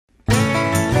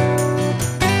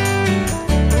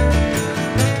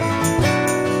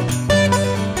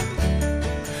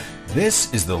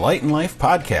This is the Light and Life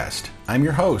Podcast. I'm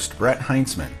your host, Brett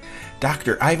Heintzman.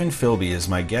 Dr. Ivan Filby is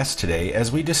my guest today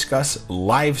as we discuss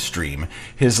Livestream,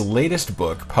 his latest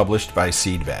book published by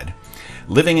Seedbed.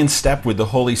 Living in step with the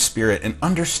Holy Spirit and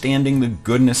understanding the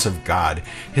goodness of God,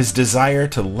 his desire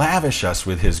to lavish us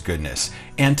with his goodness,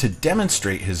 and to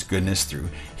demonstrate his goodness through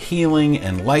healing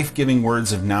and life-giving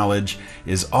words of knowledge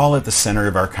is all at the center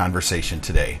of our conversation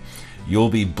today. You'll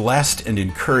be blessed and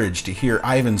encouraged to hear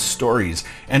Ivan's stories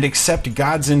and accept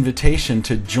God's invitation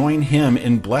to join him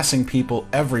in blessing people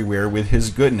everywhere with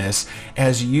his goodness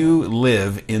as you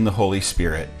live in the Holy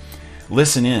Spirit.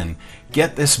 Listen in,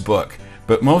 get this book,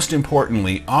 but most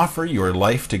importantly, offer your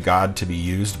life to God to be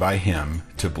used by him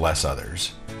to bless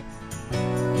others.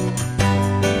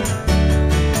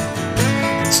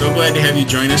 So glad to have you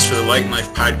join us for the Light and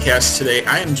Life Podcast today.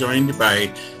 I am joined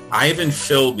by Ivan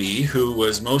Filby, who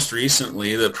was most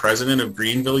recently the president of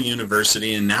Greenville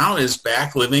University and now is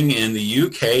back living in the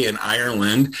UK and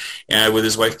Ireland with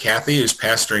his wife Kathy, who's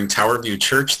pastoring Tower View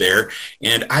Church there.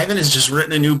 And Ivan has just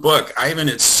written a new book. Ivan,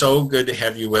 it's so good to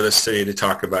have you with us today to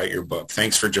talk about your book.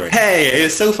 Thanks for joining. Hey,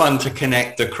 it's so fun to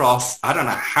connect across, I don't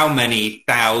know how many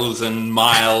thousand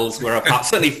miles we're apart,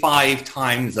 certainly 5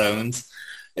 time zones.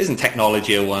 Isn't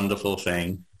technology a wonderful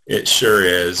thing? It sure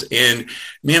is. And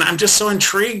man, I'm just so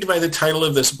intrigued by the title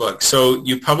of this book. So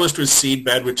you published with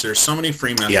Seedbed, which there's so many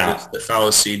free messages that follow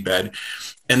Seedbed.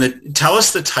 And tell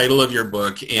us the title of your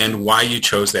book and why you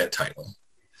chose that title.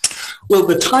 Well,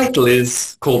 the title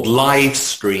is called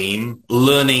Livestream,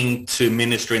 Learning to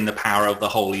Minister in the Power of the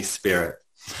Holy Spirit.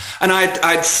 And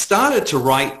I'd started to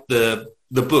write the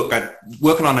book. I'd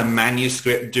working on a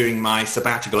manuscript during my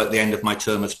sabbatical at the end of my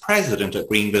term as president at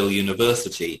Greenville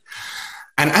University.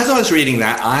 And as I was reading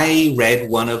that, I read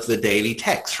one of the daily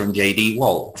texts from J.D.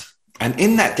 Walt. And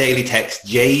in that daily text,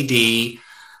 J.D.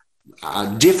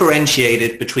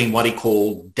 Differentiated between what he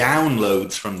called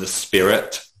downloads from the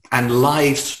Spirit and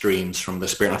live streams from the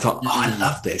Spirit. I thought, I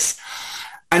love this.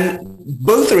 And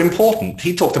both are important.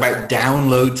 He talked about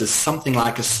downloads as something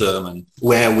like a sermon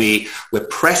where we're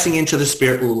pressing into the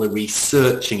Spirit, where we're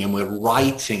researching and we're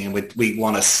writing and we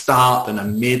want to start and a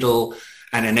middle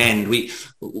and an end.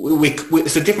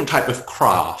 It's a different type of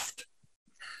craft.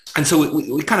 And so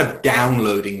we kind of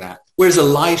downloading that. Whereas a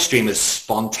live stream is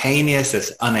spontaneous,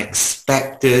 it's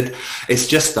unexpected. It's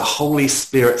just the Holy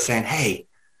Spirit saying, hey,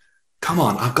 come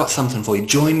on, I've got something for you.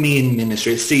 Join me in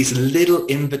ministry. It's these little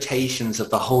invitations of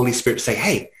the Holy Spirit to say,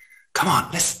 hey, come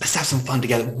on, let's have some fun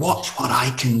together. Watch what I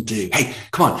can do. Hey,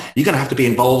 come on, you're going to have to be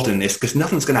involved in this because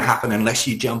nothing's going to happen unless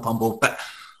you jump on board. But,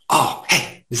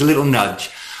 hey, there's a little nudge.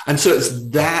 And so it's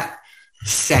that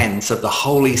sense of the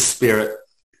Holy Spirit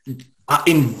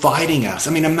inviting us.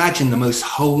 I mean, imagine the most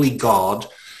holy God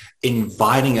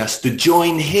inviting us to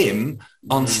join him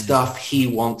on stuff he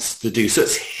wants to do. So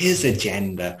it's his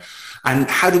agenda. And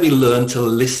how do we learn to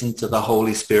listen to the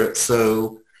Holy Spirit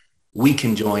so we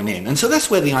can join in? And so that's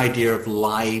where the idea of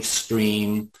live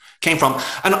stream came from.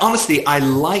 And honestly, I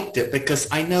liked it because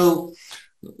I know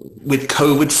with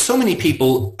COVID, so many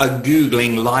people are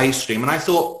Googling live stream. And I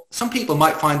thought some people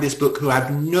might find this book who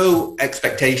have no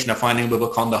expectation of finding a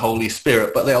book on the Holy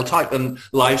Spirit, but they'll type in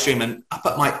live stream and up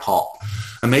it might pop.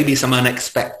 And maybe some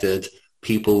unexpected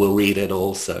people will read it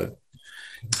also.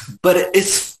 But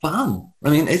it's fun.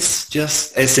 I mean, it's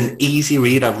an easy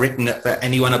read. I've written it for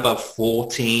anyone above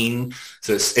 14.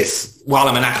 So it's while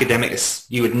I'm an academic,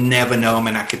 you would never know I'm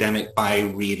an academic by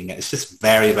reading it. It's just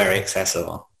very, very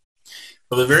accessible.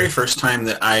 Well, the very first time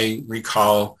that I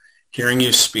recall hearing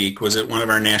you speak was at one of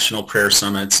our national prayer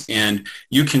summits, and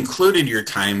you concluded your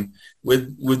time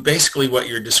with basically what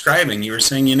you're describing. You were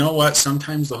saying, you know what,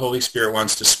 sometimes the Holy Spirit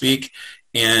wants to speak,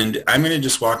 and I'm going to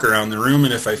just walk around the room,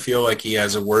 and if I feel like he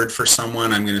has a word for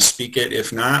someone, I'm going to speak it.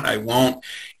 If not, I won't.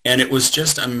 And it was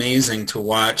just amazing to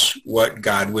watch what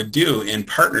God would do in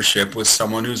partnership with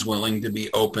someone who's willing to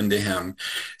be open to him.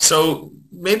 So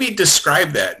maybe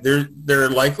describe that. There are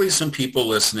likely some people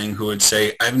listening who would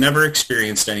say, I've never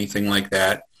experienced anything like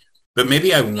that, but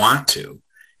maybe I want to.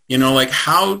 You know, like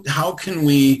how can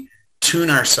we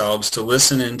tune ourselves to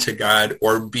listen into God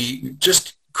or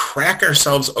just crack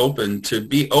ourselves open to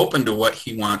be open to what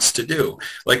he wants to do?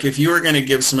 Like if you were going to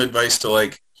give some advice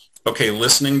to okay,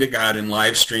 listening to God and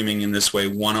live streaming in this way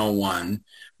 101,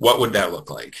 what would that look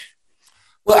like?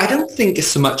 Well, I don't think it's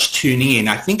so much tuning in.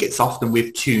 I think it's often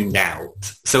we've tuned out.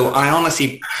 So I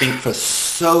honestly think for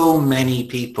so many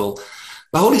people,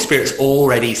 the Holy Spirit's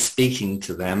already speaking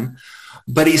to them,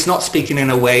 but he's not speaking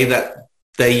in a way that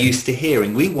they're used to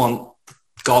hearing. We want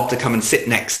God to come and sit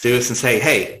next to us and say,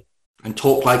 hey, and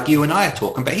talk like you and I are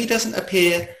talking, but he doesn't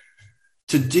appear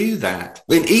to do that.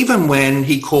 And even when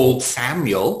he called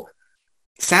Samuel,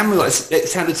 it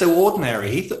sounded so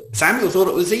ordinary. Samuel thought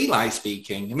it was Eli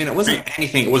speaking. I mean, it wasn't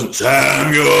anything. It wasn't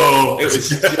Samuel. It was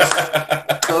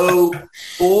just so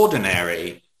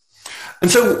ordinary. And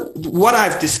so what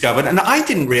I've discovered, and I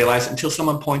didn't realize it until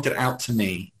someone pointed it out to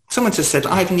me. Someone just said,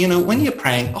 Ivan, you know, when you're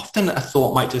praying, often a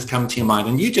thought might just come to your mind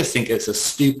and you just think it's a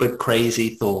stupid,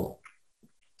 crazy thought.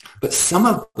 But some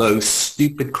of those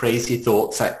stupid, crazy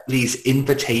thoughts are these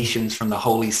invitations from the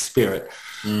Holy Spirit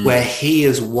where he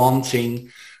is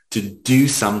wanting to do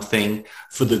something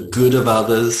for the good of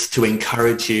others, to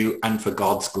encourage you, and for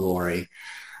God's glory.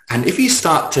 And if you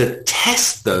start to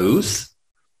test those,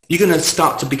 you're going to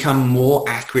start to become more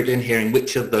accurate in hearing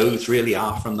which of those really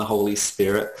are from the Holy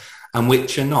Spirit and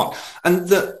which are not. And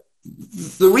the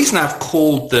reason I've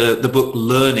called the book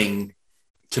Learning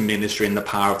to Ministry in the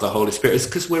Power of the Holy Spirit is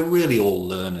because we're really all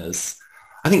learners.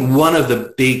 I think one of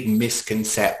the big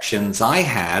misconceptions I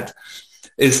had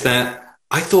is that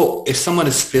I thought if someone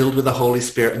is filled with the Holy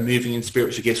Spirit and moving in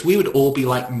spiritual gifts, we would all be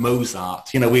like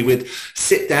Mozart. You know, we would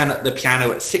sit down at the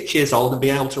piano at 6 years old and be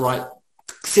able to write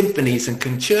symphonies and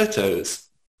concertos.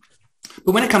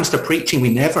 But when it comes to preaching,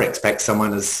 we never expect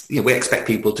we expect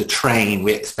people to train.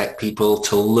 We expect people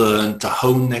to learn, to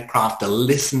hone their craft, to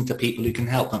listen to people who can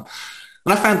help them.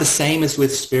 And I found the same as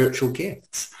with spiritual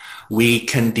gifts. We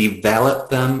can develop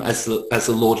them as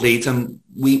the Lord leads, and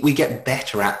we get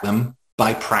better at them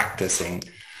by practicing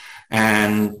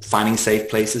and finding safe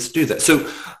places to do that. So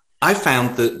I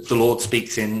found that the Lord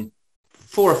speaks in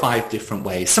 4 or 5 different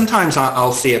ways. Sometimes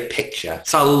I'll see a picture.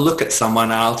 So I'll look at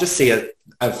someone and I'll just see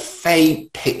a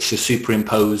faint picture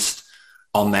superimposed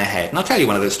on their head. And I'll tell you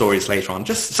one of those stories later on.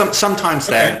 Just sometimes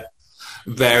they're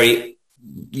very,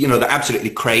 they're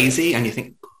absolutely crazy and you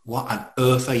think, what on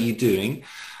earth are you doing?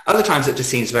 Other times it just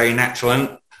seems very natural.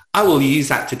 And I will use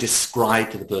that to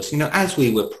describe to the person, as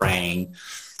we were praying,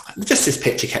 just this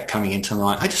picture kept coming into my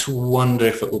mind. I just wonder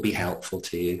if it will be helpful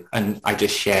to you. And I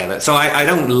just share that. So I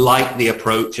don't like the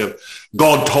approach of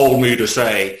God told me to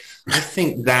say. I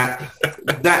think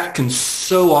that can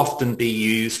so often be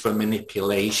used for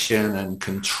manipulation and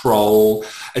control.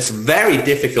 It's very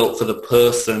difficult for the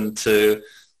person to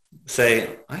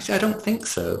say, actually, I don't think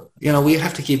so. We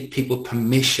have to give people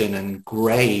permission and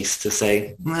grace to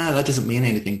say, no, that doesn't mean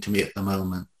anything to me at the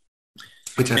moment,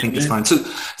 which I think is fine. So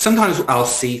sometimes I'll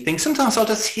see things. Sometimes I'll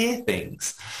just hear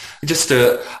things.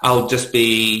 I'll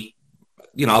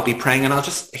be praying and I'll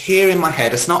just hear in my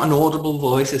head. It's not an audible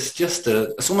voice.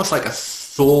 It's almost like a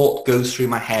thought goes through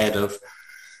my head of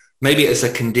maybe it's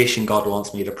a condition God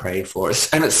wants me to pray for.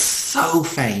 And it's so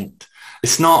faint.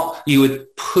 It's not, you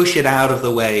would push it out of the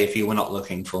way if you were not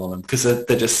looking for them because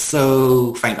they're just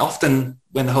so faint. Often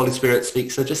when the Holy Spirit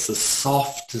speaks, they're just the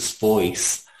softest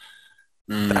voice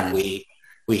that we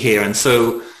hear. And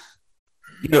so,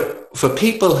 for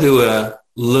people who are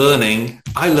learning,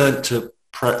 I learned to,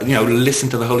 listen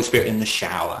to the Holy Spirit in the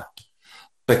shower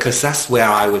because that's where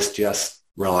I was just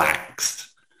relaxed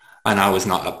and I was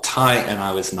not uptight and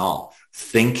I was not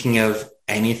thinking of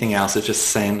anything else. It's just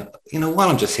saying, while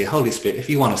I'm just here, Holy Spirit, if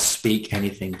you want to speak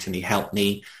anything to me,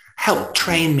 help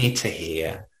train me to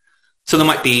hear. So there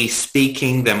might be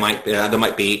speaking, there might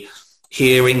be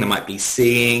hearing, there might be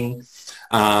seeing.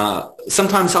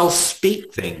 Sometimes I'll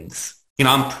speak things.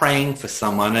 I'm praying for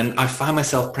someone and I find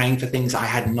myself praying for things I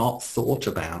had not thought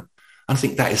about. I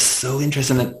think that is so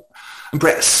interesting. And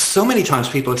Brett, so many times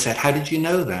people have said, how did you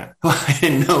know that? Well, I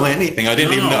didn't know anything. I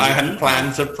didn't even know I had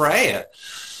planned to pray it.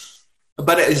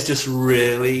 But it is just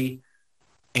really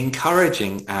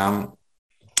encouraging.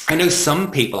 I know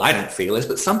some people, I don't feel this,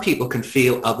 but some people can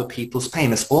feel other people's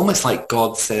pain. It's almost like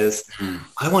God says,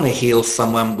 I want to heal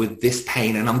someone with this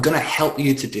pain and I'm going to help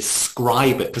you to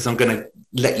describe it because I'm going to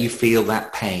let you feel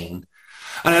that pain.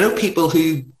 And I know people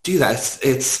who do that.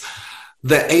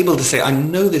 They're able to say, I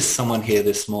know there's someone here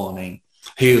this morning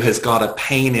who has got a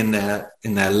pain in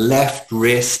their left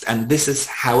wrist and this is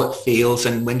how it feels.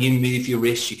 And when you move your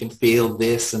wrist, you can feel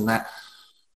this and that.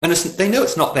 And they know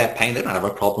it's not their pain. They don't have a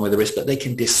problem with the wrist, but they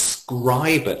can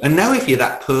describe it. And now if you're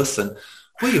that person,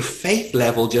 well, your faith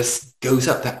level just goes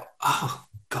up that, oh,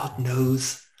 God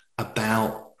knows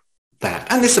about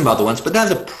that. And there's some other ones, but they're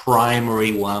the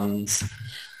primary ones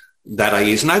that I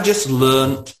use. And I just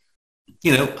learned,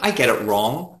 I get it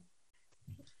wrong,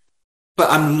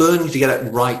 but I'm learning to get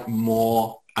it right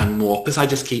more and more because I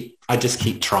just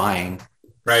keep trying.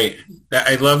 Right.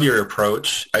 I love your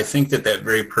approach. I think that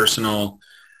very personal,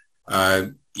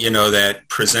 that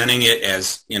presenting it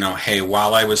as, hey,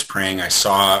 while I was praying, I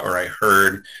saw or I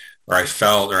heard or I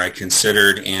felt or I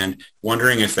considered and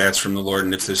wondering if that's from the Lord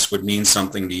and if this would mean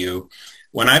something to you.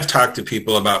 when I've talked to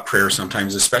people about prayer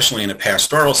sometimes, especially in a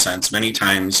pastoral sense, many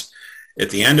times at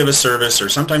the end of a service or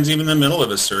sometimes even the middle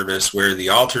of a service where the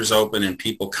altar's open and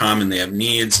people come and they have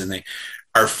needs and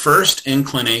our first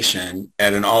inclination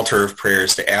at an altar of prayer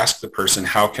is to ask the person,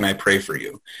 how can I pray for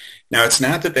you? Now, it's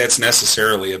not that that's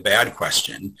necessarily a bad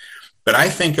question, but I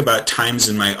think about times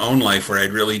in my own life where I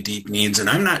had really deep needs and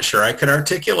I'm not sure I could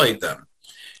articulate them.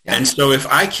 Yeah. And so if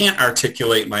I can't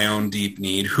articulate my own deep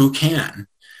need, who can?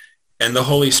 And the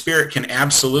Holy Spirit can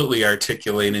absolutely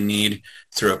articulate a need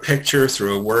through a picture,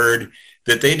 through a word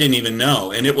that they didn't even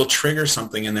know. And it will trigger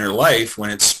something in their life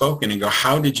when it's spoken and go,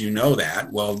 how did you know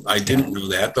that? Well, I didn't know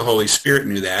that. The Holy Spirit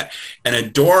knew that. And a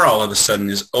door all of a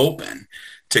sudden is open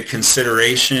to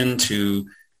consideration, to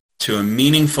a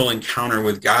meaningful encounter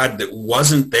with God that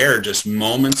wasn't there just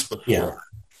moments before. Yeah.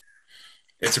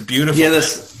 It's a beautiful thing.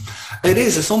 It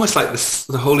is. It's almost like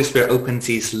the Holy Spirit opens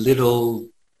these little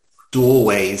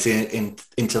doorways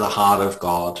into the heart of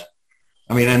God.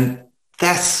 I mean, and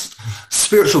that's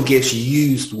spiritual gifts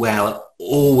used well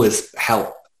always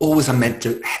are meant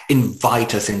to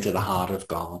invite us into the heart of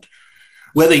God.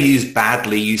 Whether used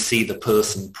badly, you see the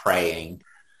person praying.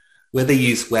 Whether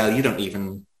used well, you don't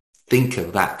even think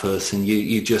of that person.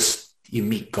 You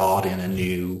meet God in a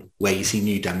new way. You see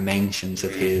new dimensions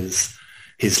of his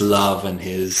love and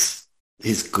his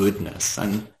goodness.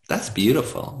 And that's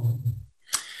beautiful.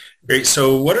 Great.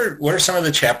 So what are some of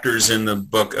the chapters in the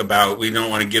book about? We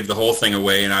don't want to give the whole thing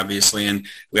away, and obviously, and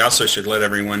we also should let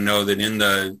everyone know that in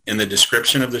the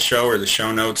description of the show or the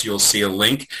show notes, you'll see a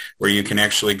link where you can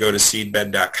actually go to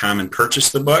seedbed.com and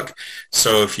purchase the book.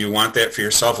 So if you want that for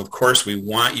yourself, of course, we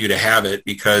want you to have it,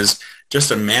 because just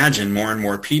imagine more and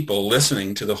more people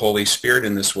listening to the Holy Spirit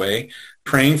in this way,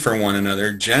 praying for one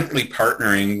another, gently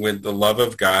partnering with the love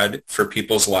of God for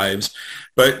people's lives.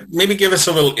 But maybe give us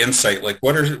a little insight, like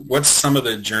what's some of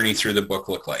the journey through the book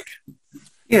look like?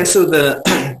 Yeah, so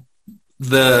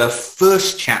the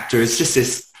first chapter is just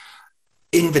this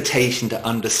invitation to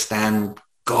understand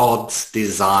God's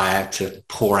desire to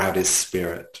pour out his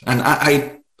Spirit. And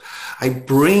I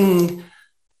bring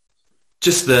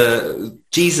just the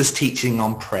Jesus teaching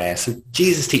on prayer. So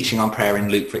Jesus teaching on prayer in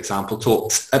Luke, for example,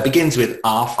 begins with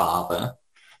Our Father,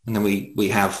 and then we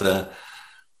have the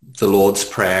Lord's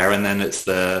Prayer, and then it's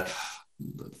the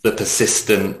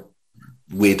persistent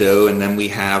widow, and then we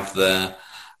have the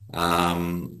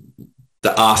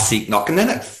ask, seek, knock, and then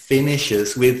it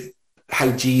finishes with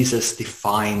how Jesus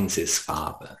defines his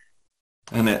Father.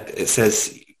 And it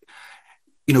says,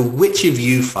 which of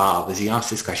you fathers, he asks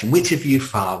this question, which of you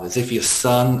fathers, if your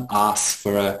son asks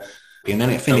for and then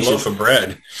it finishes, a loaf of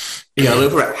bread. Yeah, a loaf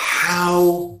of bread.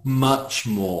 How much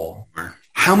more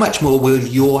will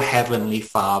your heavenly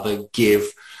Father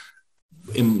give,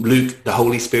 in Luke, the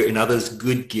Holy Spirit, and others,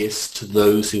 good gifts to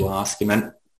those who ask him?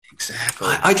 And exactly.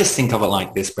 I just think of it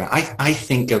like this, Brett. I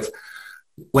think of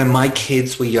when my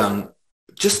kids were young,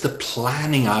 just the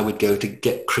planning I would go to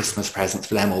get Christmas presents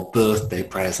for them or birthday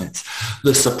presents,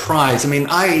 the surprise. I mean,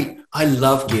 I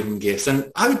love giving gifts,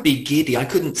 and I would be giddy. I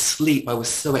couldn't sleep. I was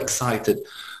so excited.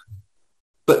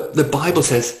 But the Bible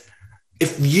says,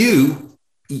 if you,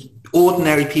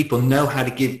 ordinary people, know how to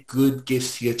give good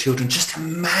gifts to your children, just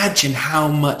imagine how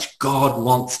much God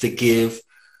wants to give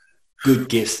good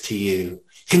gifts to you.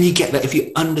 Can you get that if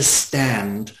you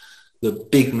understand the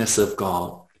bigness of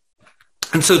God?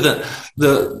 And so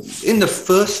in the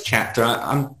first chapter,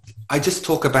 I just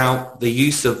talk about the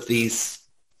use of these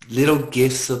little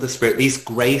gifts of the Spirit, these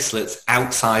gracelets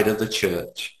outside of the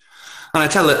church. And I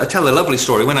tell a lovely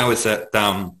story. When I was at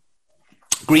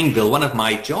Greenville, one of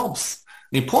my jobs,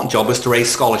 the important job, was to raise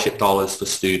scholarship dollars for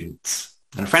students.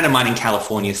 And a friend of mine in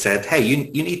California said, hey,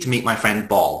 you need to meet my friend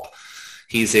Bob.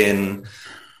 He's in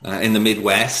the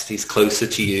Midwest. He's closer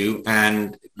to you.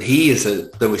 And he is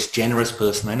the most generous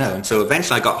person I know. And so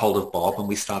eventually I got hold of Bob and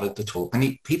we started to talk.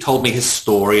 And he told me his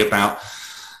story about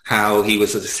how he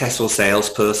was a successful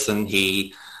salesperson.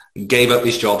 He gave up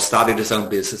his job, started his own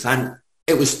business, and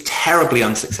it was terribly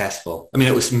unsuccessful. I mean,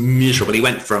 it was miserable. He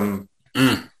went from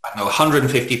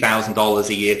 $150,000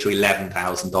 a year to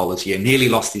 $11,000 a year, nearly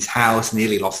lost his house,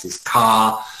 nearly lost his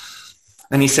car.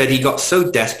 And he said he got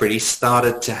so desperate, he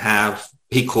started to have,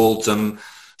 he called them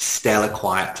stellar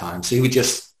quiet time. So he would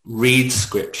just read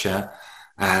scripture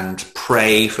and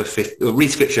read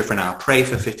scripture for an hour, pray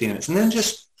for 15 minutes, and then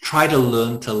just try to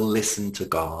learn to listen to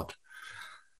God.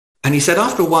 And he said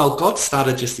after a while, God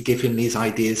started just to give him these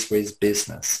ideas for his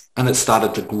business. And it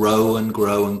started to grow and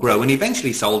grow and grow. And he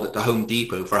eventually sold it to Home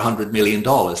Depot for $100 million.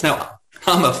 Now,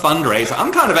 I'm a fundraiser.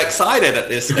 I'm kind of excited at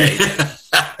this stage.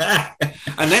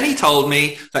 And then he told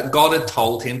me that God had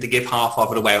told him to give half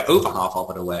of it away, or over half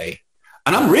of it away.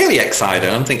 And I'm really excited.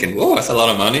 I'm thinking, whoa, that's a lot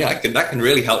of money. That can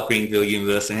really help Greenville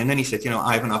University. And then he said,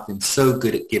 Ivan, I've been so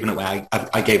good at giving away.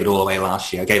 I gave it all away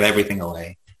last year. I gave everything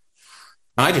away.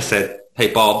 And I just said,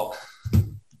 hey, Bob,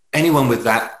 anyone with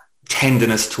that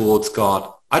tenderness towards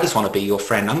God, I just want to be your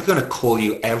friend. I'm going to call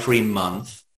you every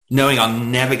month, knowing I'll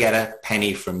never get a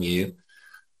penny from you,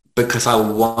 because I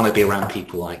want to be around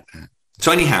people like that.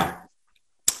 So anyhow,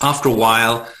 after a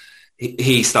while,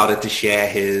 he started to share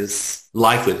his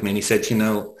life with me. And he said,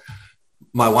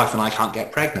 my wife and I can't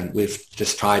get pregnant. We've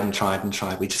just tried and tried and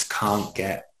tried. We just can't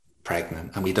get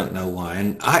pregnant, and we don't know why.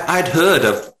 And I'd heard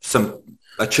of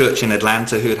a church in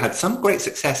Atlanta who had some great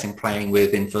success in praying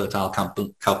with infertile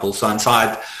couples. So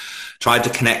I tried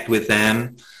to connect with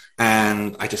them,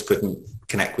 and I just couldn't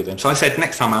connect with them. So I said,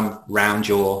 next time I'm around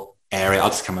your area, I'll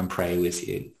just come and pray with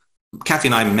you. Kathy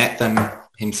and I met them,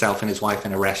 himself and his wife,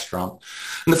 in a restaurant.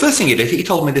 And the first thing he did, he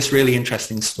told me this really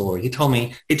interesting story. He told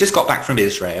me he just got back from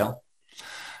Israel,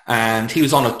 and he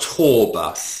was on a tour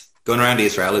bus going around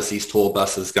Israel as these tour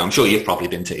buses go. I'm sure you've probably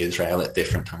been to Israel at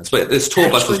different times, but this tour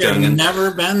bus was going. I've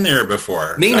never been there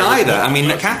before. Me neither. I mean,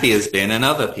 Kathy has been, and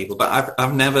other people, but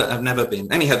I've never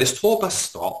been. Anyhow, this tour bus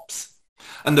stops,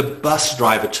 and the bus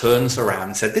driver turns around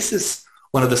and said, "This is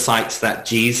one of the sites that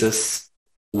Jesus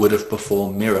would have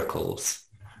performed miracles."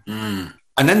 Mm.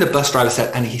 And then the bus driver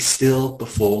said, "And he still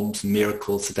performs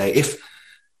miracles today.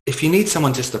 If you need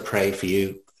someone just to pray for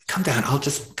you, come down. I'll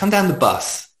just come down the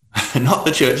bus." Not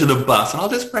the church, the bus, and I'll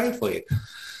just pray for you.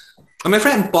 And my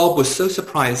friend Bob was so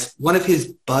surprised. One of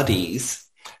his buddies,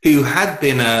 who had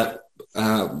been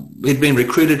he'd been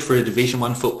recruited for a Division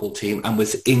I football team and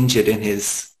was injured in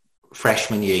his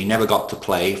freshman year, he never got to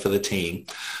play for the team,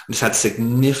 just had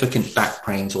significant back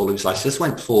pains all of his life, just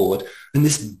went forward, and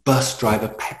this bus driver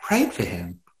prayed for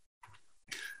him,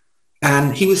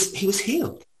 and he was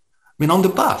healed. I mean, on the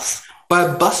bus by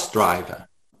a bus driver.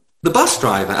 The bus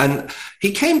driver. And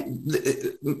he came,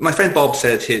 my friend Bob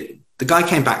said, the guy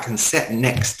came back and sat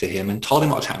next to him and told him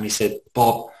what happened. He said,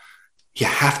 "Bob, you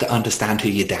have to understand who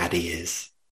your daddy is.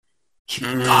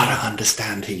 You've got to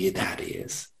understand who your daddy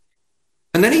is."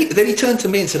 And then he turned to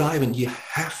me and said, "Ivan, you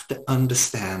have to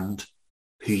understand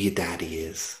who your daddy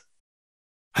is."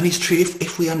 And it's true.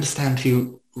 If we understand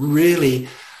who really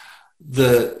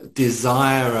the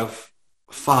desire of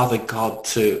Father God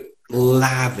to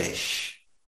lavish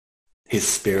his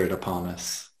spirit upon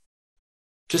us,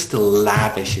 just to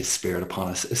lavish his spirit upon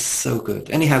us, is so good.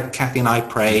 Anyhow, Kathy and I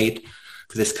prayed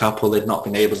for this couple. They'd not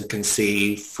been able to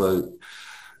conceive for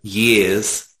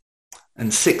years.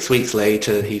 And 6 weeks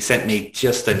later, he sent me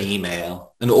just an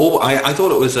email. And I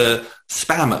thought it was a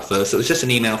spam at first. It was just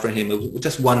an email from him. It was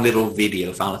just one little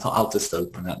video file. I thought, I'll just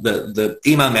open it. The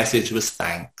email message was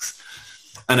thanks.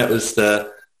 And it was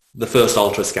the first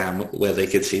ultrasound where they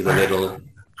could see the little...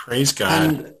 Praise God.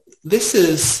 And this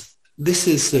is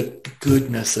the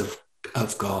goodness of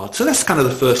God. So that's kind of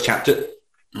the first chapter.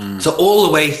 So all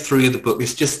the way through the book,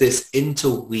 it's just this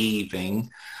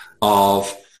interweaving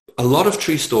of a lot of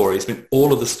true stories. I mean,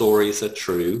 all of the stories are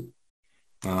true.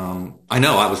 I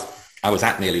know I was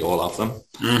at nearly all of them.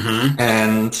 Mm-hmm.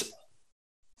 And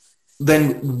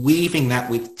then weaving that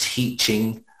with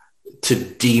teaching to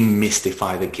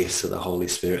demystify the gifts of the Holy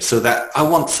Spirit, so that I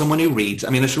want someone who reads,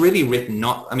 I mean, it's really written,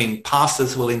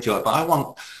 pastors will enjoy it, but I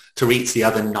want to reach the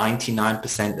other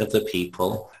 99% of the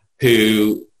people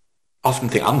who often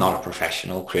think, I'm not a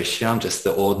professional Christian, I'm just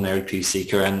the ordinary pew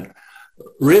seeker. And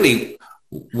really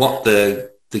what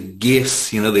the gifts,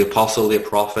 the apostle, the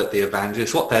prophet, the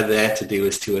evangelist, what they're there to do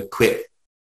is to equip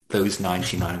those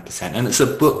 99%. And it's a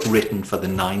book written for the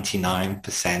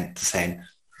 99% saying,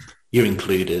 you're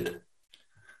included.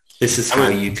 This is how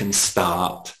you can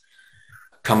start.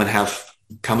 Come and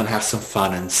have some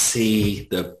fun and see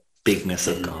the bigness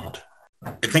of God.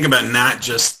 I think about not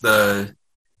just the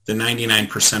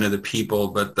 99% of the people,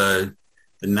 but the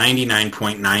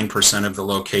 99.9% of the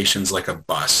locations, like a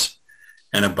bus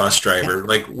and a bus driver.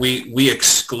 Like we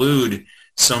exclude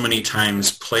so many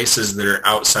times places that are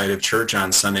outside of church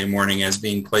on Sunday morning as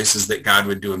being places that God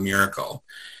would do a miracle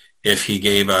if he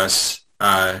gave us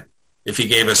a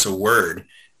word.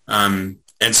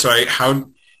 And so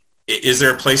is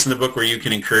there a place in the book where you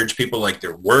can encourage people, like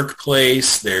their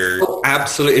workplace, Oh,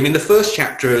 absolutely. I mean, the first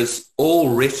chapter is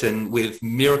all written with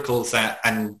miracles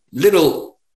and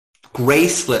little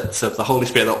gracelets of the Holy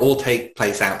Spirit that all take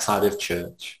place outside of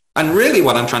church. And really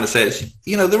what I'm trying to say is,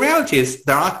 the reality is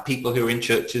there are people who are in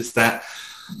churches that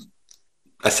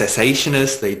are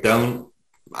cessationists. They don't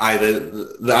either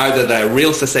they're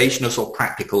real cessationists or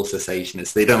practical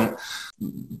cessationists. They don't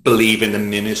believe in the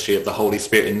ministry of the Holy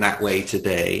Spirit in that way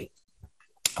today.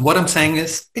 What I'm saying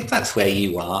is, if that's where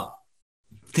you are,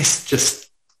 there's just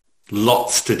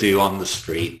lots to do on the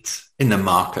streets, in the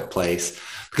marketplace,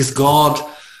 because God's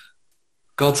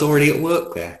already at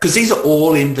work there. Because these are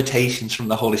all invitations from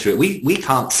the Holy Spirit. We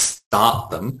can't start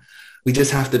them. We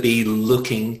just have to be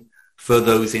looking for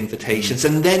those invitations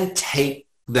and then take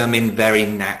them in very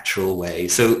natural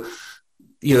ways. So,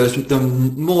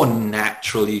 the more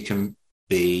natural you can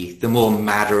be, the more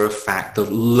matter of fact, the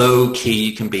low key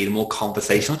you can be, the more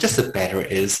conversational, just the better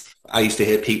it is. I used to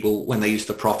hear people, when they used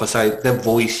to prophesy, their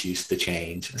voice used to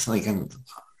change. It's like,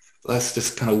 that's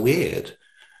just kind of weird.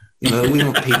 We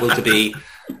want people to be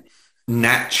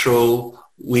natural.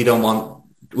 We don't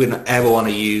ever want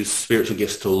to use spiritual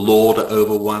gifts to lord it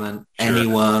over one and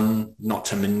anyone, not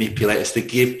to manipulate us, to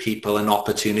give people an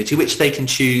opportunity, which they can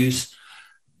choose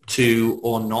to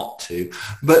or not to.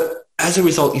 But as a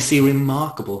result, you see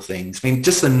remarkable things. I mean,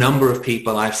 just the number of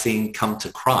people I've seen come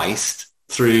to Christ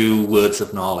through words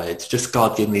of knowledge, just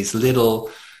God giving these little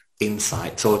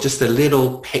insights, or just a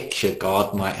little picture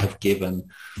God might have given,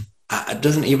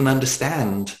 doesn't even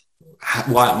understand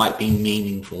why it might be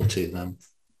meaningful to them.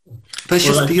 But it's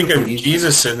just beautiful.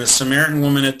 Jesus and the Samaritan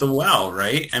woman at the well,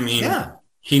 right? I mean,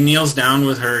 he kneels down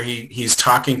with her. He's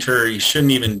talking to her. He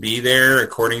shouldn't even be there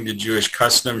according to Jewish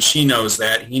custom. She knows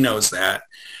that. He knows that.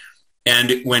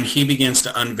 And when he begins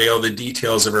to unveil the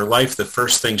details of her life, the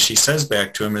first thing she says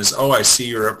back to him is, "Oh, I see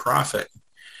you're a prophet."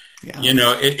 Yeah.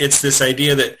 It's this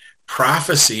idea that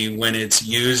prophecy, when it's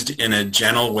used in a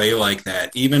gentle way like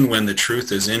that, even when the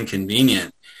truth is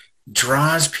inconvenient,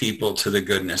 draws people to the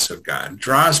goodness of God,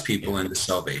 draws people into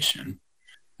salvation.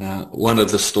 One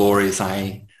of the stories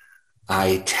I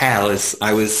tell is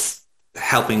I was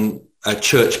helping a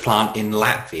church plant in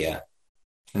Latvia.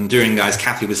 And guys,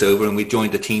 Kathy was over and we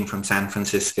joined a team from San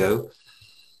Francisco.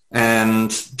 And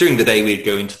during the day, we'd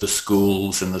go into the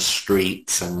schools and the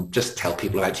streets and just tell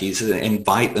people about Jesus and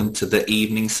invite them to the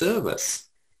evening service.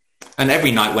 And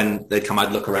every night when they'd come,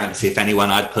 I'd look around to see if anyone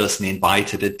I'd personally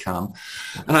invited had come.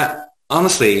 And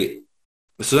honestly,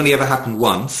 this has only ever happened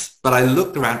once, but I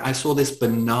looked around, I saw this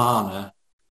banana.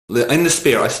 In the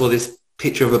spirit, I saw this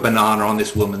picture of a banana on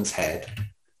this woman's head.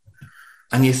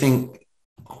 And you think,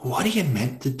 what are you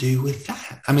meant to do with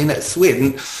that? I mean, that's weird.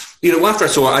 And, after I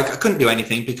saw it, I couldn't do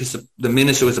anything because the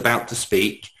minister was about to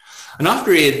speak. And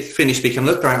after he had finished speaking, I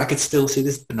looked around, I could still see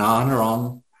this banana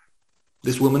on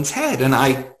this woman's head. And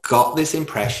I got this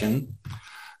impression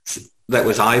that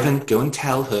was, Ivan, go and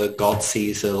tell her God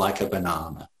sees her like a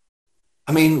banana.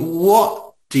 I mean,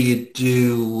 what do you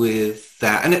do with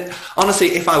that? And honestly,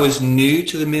 if I was new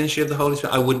to the ministry of the Holy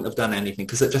Spirit, I wouldn't have done anything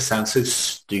because it just sounds so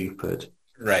stupid.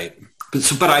 Right.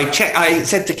 But I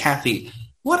said to Kathy,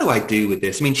 what do I do with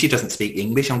this? I mean, she doesn't speak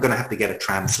English. I'm going to have to get a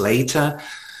translator.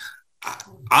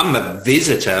 I'm a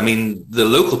visitor. I mean, the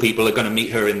local people are going to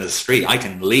meet her in the street. I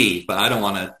can leave, but I don't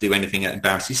want to do anything that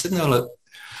embarrasses. She said, no, look,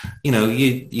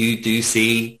 you do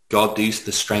see God do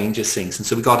the strangest things. And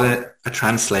so we got a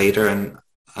translator, and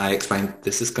I explained,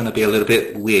 this is going to be a little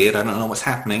bit weird. I don't know what's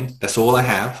happening. That's all I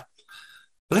have.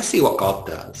 But let's see what God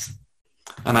does.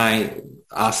 And I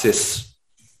asked this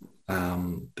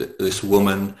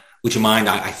woman, would you mind?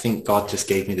 I think God just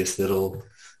gave me this little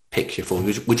picture for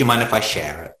you. Would you mind if I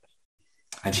share it?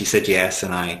 And she said yes.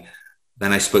 And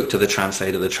then I spoke to the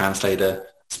translator. The translator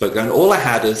spoke. And all I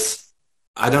had is,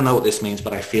 I don't know what this means,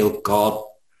 but I feel God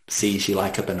sees you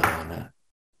like a banana.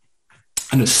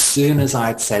 And as soon as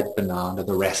I'd said banana,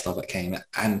 the rest of it came.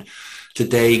 And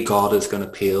today God is going to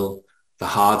peel the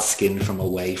hard skin from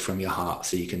away from your heart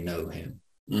so you can know him.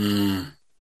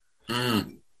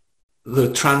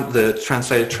 The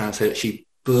translator, she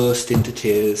burst into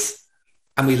tears,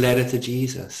 and we led her to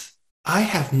Jesus. I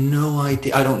have no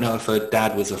idea. I don't know if her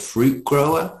dad was a fruit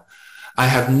grower. I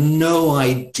have no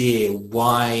idea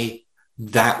why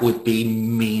that would be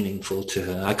meaningful to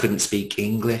her. I couldn't speak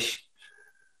English.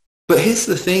 But here's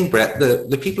the thing, Brett.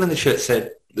 The people in the church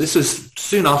said, this was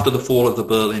soon after the fall of the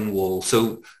Berlin Wall,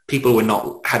 so people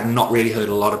had not really heard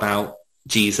a lot about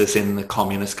Jesus in the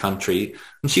communist country.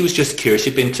 And she was just curious.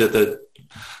 She'd been to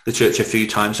the church a few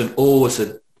times and always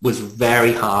was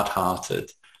very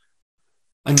hard-hearted.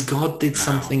 And God did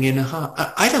something in her heart.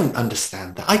 I don't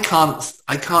understand that. I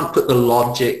can't put the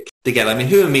logic together. I mean,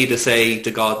 who am I to say to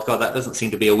God, that doesn't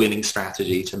seem to be a winning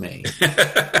strategy to me.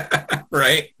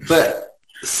 Right. But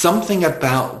something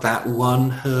about that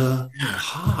won her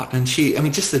heart. And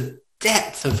just the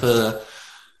depth of her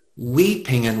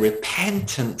weeping and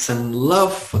repentance and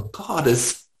love for God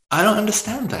I don't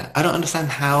understand that. I don't understand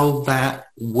how that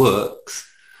works.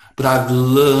 But I've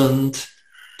learned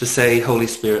to say, Holy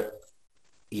Spirit,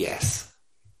 yes.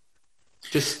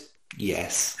 Just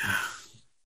yes.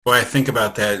 Boy, I think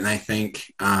about that and I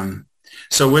think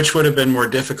So which would have been more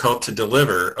difficult to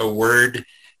deliver? A word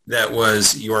that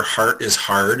was your heart is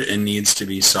hard and needs to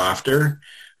be softer,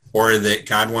 or that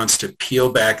God wants to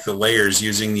peel back the layers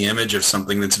using the image of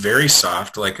something that's very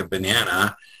soft, like a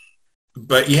banana.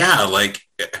 But yeah, like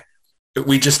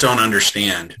we just don't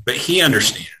understand. But he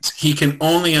understands. He can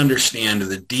only understand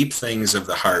the deep things of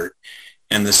the heart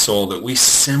and the soul that we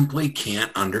simply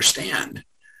can't understand.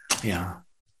 Yeah.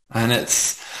 And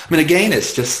again,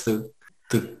 it's just the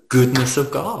goodness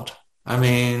of God. I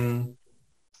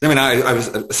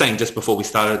was saying just before we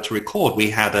started to record, we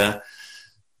had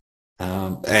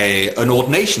an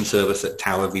ordination service at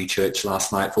Tower View Church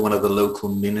last night for one of the local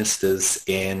ministers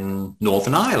in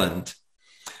Northern Ireland.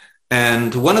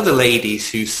 And one of the ladies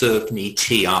who served me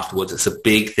tea afterwards, it's a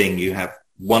big thing. You have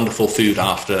wonderful food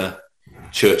after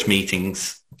church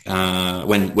meetings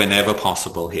whenever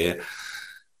possible here.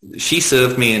 She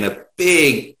served me in a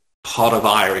big pot of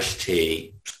Irish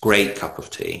tea, great cup of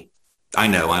tea. I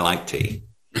know, I like tea.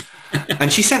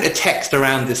 And she sent a text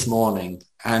around this morning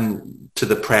and to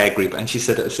the prayer group, and she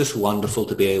said, it was just wonderful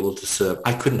to be able to serve.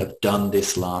 I couldn't have done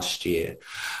this last year.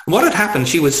 And what had happened,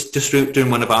 she was just doing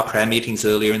one of our prayer meetings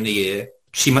earlier in the year.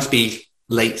 She must be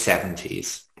late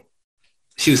 70s.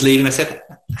 She was leaving. I said,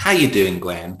 how you doing,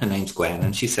 Gwen? Her name's Gwen.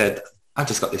 And she said, I've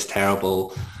just got this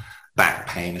terrible back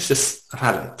pain. I've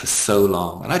had it for so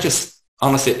long. And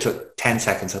honestly, it took 10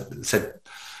 seconds. I said,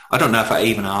 I don't know if I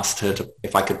even asked her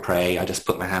if I could pray. I just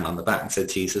put my hand on the back and said,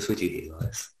 Jesus, would you heal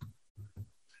this?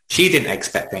 She didn't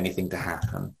expect anything to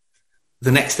happen.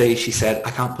 The next day she said,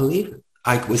 I can't believe it.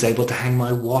 I was able to hang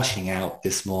my washing out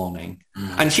this morning.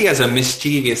 Mm. And she has a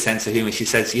mischievous sense of humor. She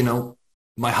says,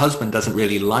 my husband doesn't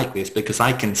really like this because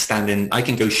I can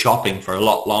go shopping for a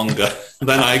lot longer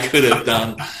than I could have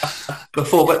done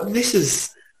before. But this is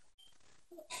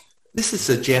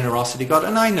a generosity of God.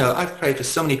 And I know I've prayed for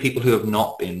so many people who have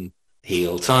not been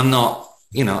healed. So I'm not,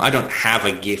 I don't have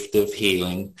a gift of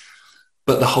healing,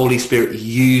 but the Holy Spirit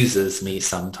uses me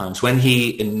sometimes. When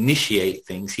he initiates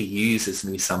things, he uses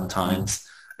me sometimes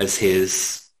as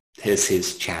his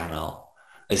channel,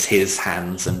 as his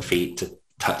hands and feet to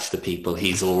touch the people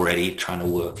he's already trying to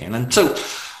work in. And so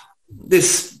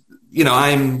this,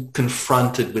 I'm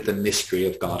confronted with the mystery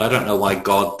of God. I don't know why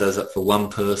God does it for one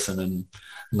person and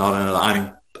not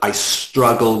another. I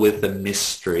struggle with the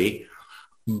mystery,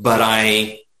 but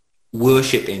I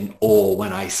worship in awe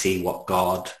when I see what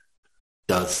God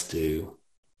does do.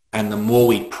 And the more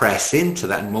we press into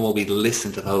that and the more we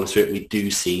listen to the Holy Spirit, we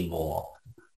do see more.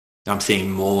 I'm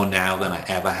seeing more now than I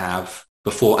ever have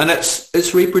before. And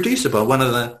it's reproducible. One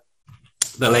of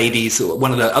the ladies,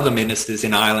 one of the other ministers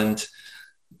in Ireland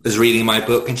was reading my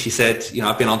book, and she said,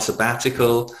 I've been on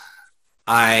sabbatical.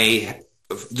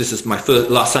 This is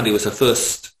last Sunday was her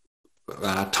first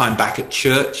time back at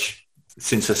church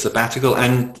since her sabbatical.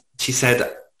 And she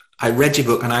said, I read your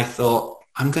book and I thought,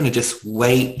 I'm going to just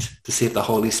wait to see if the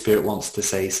Holy Spirit wants to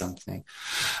say something.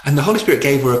 And the Holy Spirit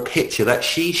gave her a picture that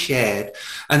she shared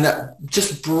and that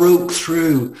just broke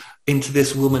through into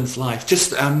this woman's life.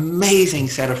 Just an amazing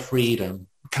set of freedom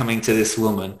coming to this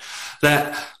woman.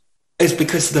 That is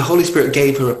because the Holy Spirit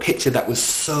gave her a picture that was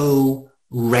so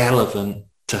relevant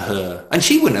to her. And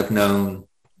she wouldn't have known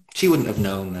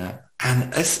that.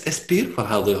 And it's beautiful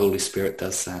how the Holy Spirit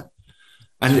does that.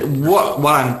 And what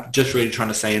I'm just really trying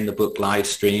to say in the book live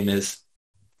stream is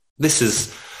this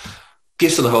is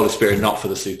gifts of the Holy Spirit, not for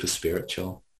the super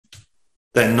spiritual.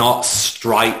 They're not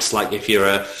stripes like if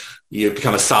you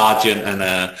become a sergeant and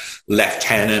a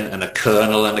lieutenant and a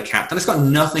colonel and a captain. It's got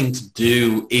nothing to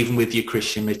do even with your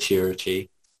Christian maturity.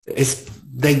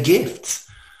 They're gifts.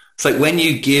 It's like when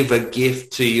you give a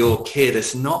gift to your kid,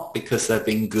 it's not because they've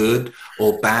been good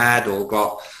or bad or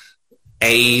got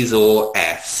A's or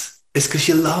F's. It's because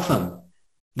you love them.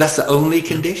 That's the only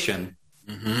condition.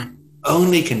 Mm-hmm.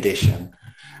 Only condition.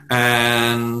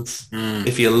 And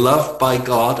if you're loved by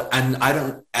God, and I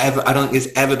don't think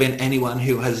there's ever been anyone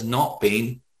who has not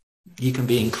been, you can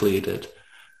be included.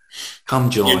 Come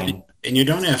join. And you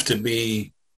don't have to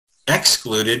be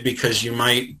excluded, because you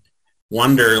might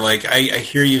wonder, like I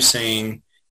hear you saying,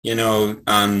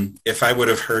 if I would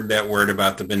have heard that word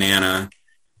about the banana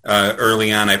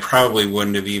early on, I probably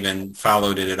wouldn't have even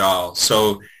followed it at all.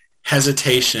 So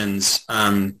hesitations,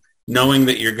 knowing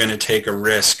that you're going to take a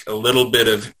risk, a little bit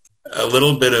of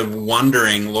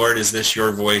wondering, Lord, is this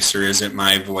your voice or is it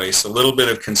my voice? A little bit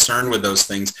of concern with those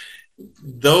things.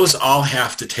 Those all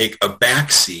have to take a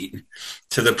backseat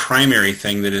to the primary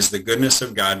thing that is the goodness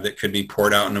of God that could be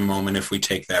poured out in a moment if we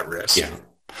take that risk. Yeah,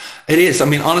 it is. I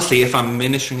mean, honestly, if I'm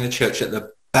ministering in the church, at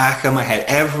the back of my head,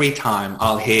 every time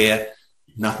I'll hear,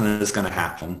 Nothing is going to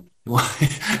happen.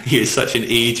 You're such an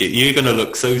idiot. You're going to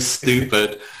look so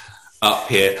stupid up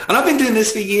here. And I've been doing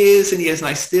this for years and years, and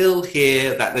I still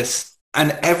hear that this,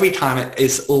 and every time it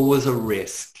is always a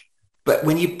risk. But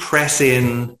when you press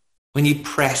in,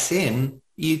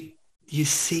 you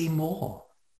see more.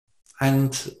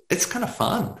 And it's kind of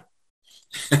fun.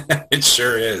 It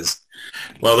sure is.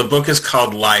 Well, the book is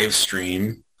called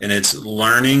Livestream, and it's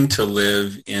learning to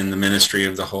live in the ministry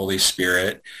of the Holy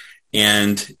Spirit.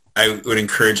 And I would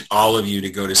encourage all of you to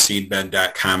go to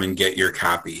seedbed.com and get your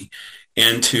copy,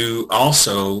 and to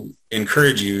also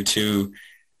encourage you to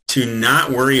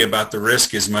not worry about the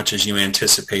risk as much as you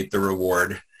anticipate the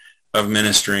reward of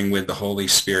ministering with the Holy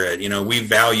Spirit. You know, we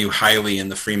value highly in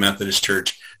the Free Methodist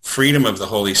Church freedom of the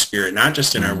Holy Spirit, not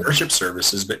just in our worship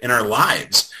services, but in our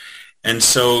lives. And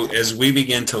so as we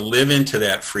begin to live into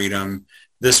that freedom,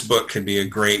 this book could be a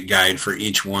great guide for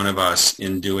each one of us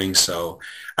in doing so.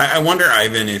 I wonder,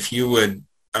 Ivan, if you would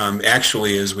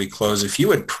actually, as we close, if you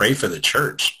would pray for the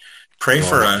church, pray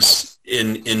for us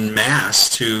in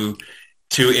Mass to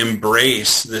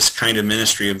embrace this kind of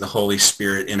ministry of the Holy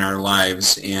Spirit in our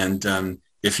lives, and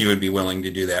if you would be willing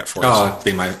to do that for us. Oh, it'd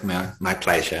be my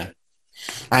pleasure.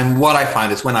 And what I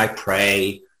find is when I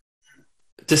pray,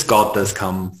 just God does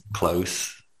come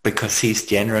close because he's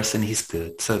generous and he's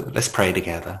good. So let's pray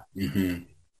together. Mm-hmm.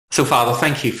 So Father,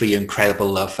 thank you for your incredible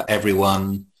love for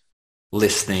everyone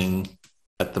listening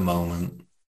at the moment.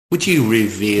 Would you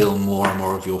reveal more and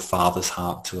more of your Father's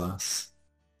heart to us?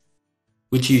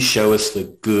 Would you show us the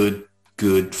good,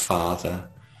 good Father?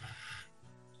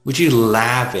 Would you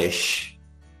lavish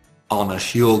on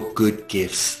us your good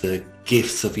gifts, the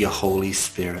gifts of your Holy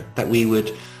Spirit, that we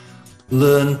would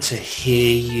learn to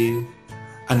hear you,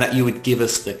 and that you would give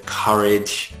us the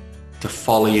courage to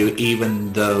follow you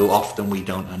even though often we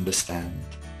don't understand.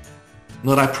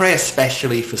 Lord, I pray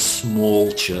especially for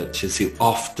small churches who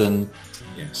often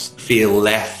feel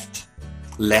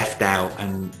left out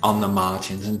and on the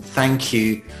margins. And thank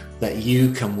you that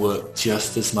you can work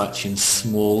just as much in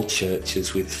small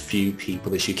churches with few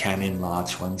people as you can in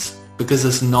large ones, because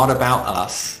it's not about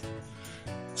us.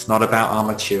 It's not about our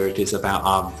maturity. It's about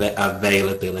our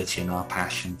availability and our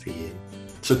passion for you.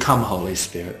 So come, Holy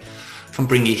Spirit. Come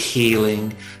bring your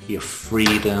healing, your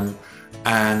freedom,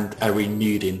 and a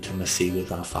renewed intimacy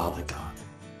with our Father God.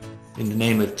 In the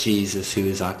name of Jesus, who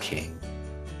is our King.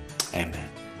 Amen.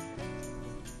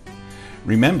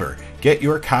 Remember, get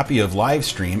your copy of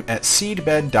Livestream at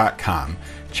seedbed.com.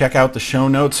 Check out the show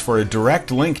notes for a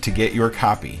direct link to get your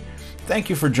copy. Thank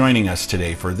you for joining us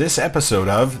today for this episode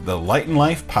of the Light and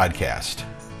Life Podcast.